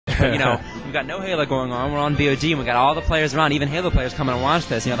But, you know, we've got no Halo going on. We're on VOD, and we got all the players around, even Halo players coming to watch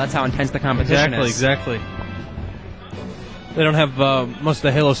this. You know, that's how intense the competition is. Exactly. They don't have most of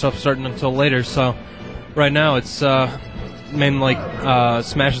the Halo stuff starting until later, so right now it's mainly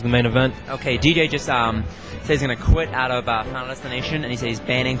Smash is the main event. Okay, DJ just said he's going to quit out of Final Destination, and he said he's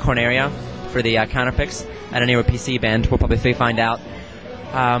banning Corneria for the counter picks at a newer PC band. We'll probably find out.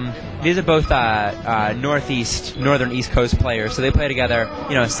 These are both northern East Coast players, so they play together,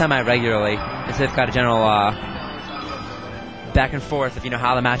 you know, semi-regularly. And so they've got a general back and forth of, you know,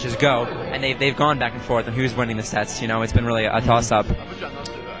 how the matches go, and they've gone back and forth on who's winning the sets. You know, it's been really a toss-up.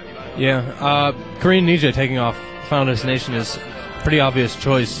 Yeah, KoreanDJ taking off Final Destination is a pretty obvious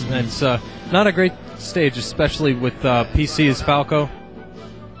choice. It's not a great stage, especially with PC's Falco.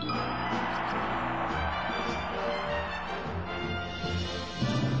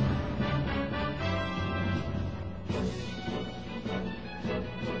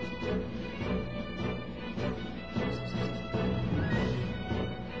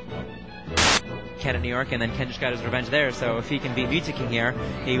 Ken in New York, and then Ken just got his revenge there. So if he can beat Muta King here,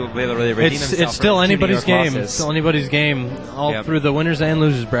 he will be able to really redeem himself. It's still anybody's game. It's still anybody's game, all through the winners and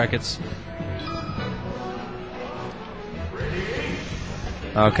losers brackets.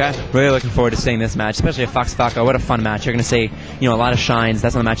 Okay, really looking forward to seeing this match, especially at Fox Falco. What a fun match! You're going to see, you know, a lot of shines.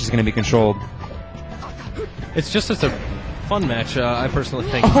 That's how the match is going to be controlled. It's just a fun match, I personally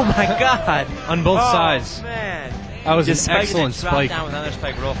think. Oh my God! On both sides. Man. That was just an excellent spike. Down with another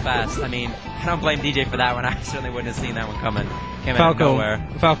spike real fast. I mean, I don't blame DJ for that one. I certainly wouldn't have seen that one coming. Came out of nowhere.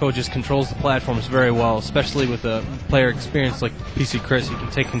 Falco just controls the platforms very well, especially with a player experience like PC Chris. He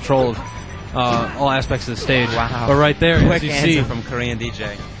can take control of all aspects of the stage. Wow. But right there, quick as you answer see, from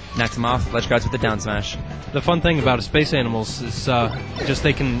KoreanDJ. Knocks him off. Ledge guards with the down smash. The fun thing about Space Animals is just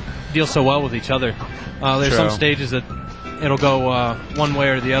they can deal so well with each other. There's some stages that it'll go one way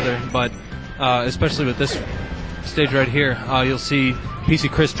or the other, but especially with this stage right here, you'll see PC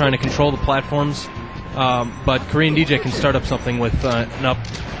Chris trying to control the platforms, but KoreanDJ can start up something with an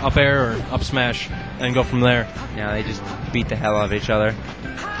up air or up smash and go from there. Yeah, they just beat the hell out of each other.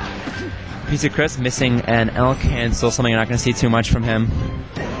 PC Chris missing an L cancel, something you're not going to see too much from him.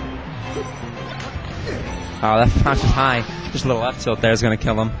 Oh, that flash is high. Just a little left tilt there is going to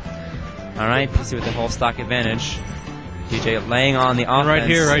kill him. Alright, PC with the whole stock advantage. DJ laying on the offense.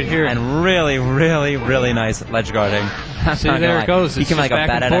 Right here. And really, really, really nice ledge guarding. See, there it goes. He can like a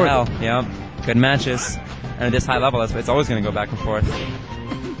bat out of hell. Yep. Good matches. And at this high level, it's always going to go back and forth.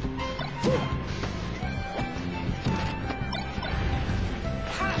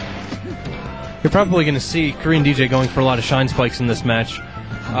 You're probably going to see KoreanDJ going for a lot of shine spikes in this match.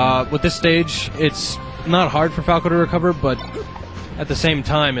 With this stage, it's not hard for Falco to recover, but at the same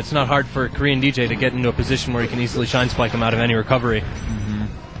time, it's not hard for KoreanDJ to get into a position where he can easily shine spike him out of any recovery.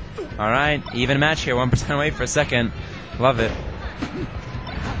 All right, even match here, 1% away for a second. Love it.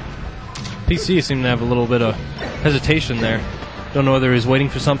 PC seemed to have a little bit of hesitation there. Don't know whether he was waiting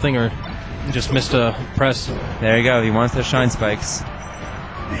for something or just missed a press. There you go. He wants those shine spikes.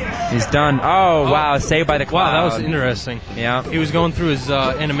 He's done. Oh, wow. Saved by the cloud. Wow, that was interesting. Yeah. He was going through his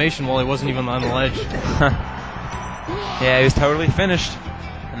animation while he wasn't even on the ledge. Yeah, he was totally finished.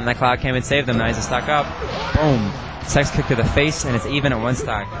 And then that cloud came and saved him. Now he's a stock up. Boom. Sex kick to the face, and it's even at one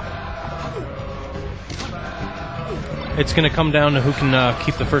stock. It's going to come down to who can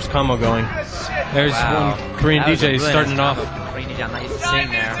keep the first combo going. There's one KoreanDJ starting it off. KoreanDJ, I'm not used to seeing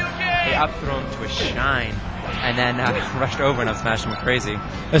there. They up throw him to a shine, and then rushed over and up smashed him crazy.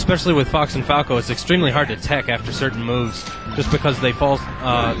 Especially with Fox and Falco, it's extremely hard to tech after certain moves, just because they fall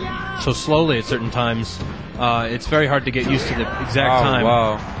so slowly at certain times. It's very hard to get used to the exact time.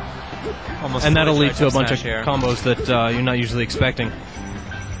 Wow. Almost, and that'll lead to a bunch of combos that you're not usually expecting.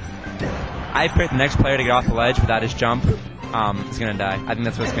 I picked the next player to get off the ledge without his jump. He's going to die. I think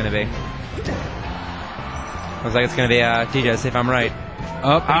that's what it's going to be. Looks like it's going to be DJ, see if I'm right.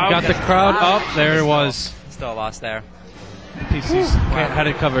 Up, got the crowd up. There it was. Still a loss there. PC's had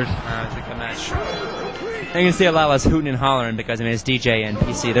it covered. It was a good match. And you can see a lot less hooting and hollering because, I mean, it's DJ and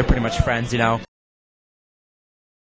PC. They're pretty much friends, you know.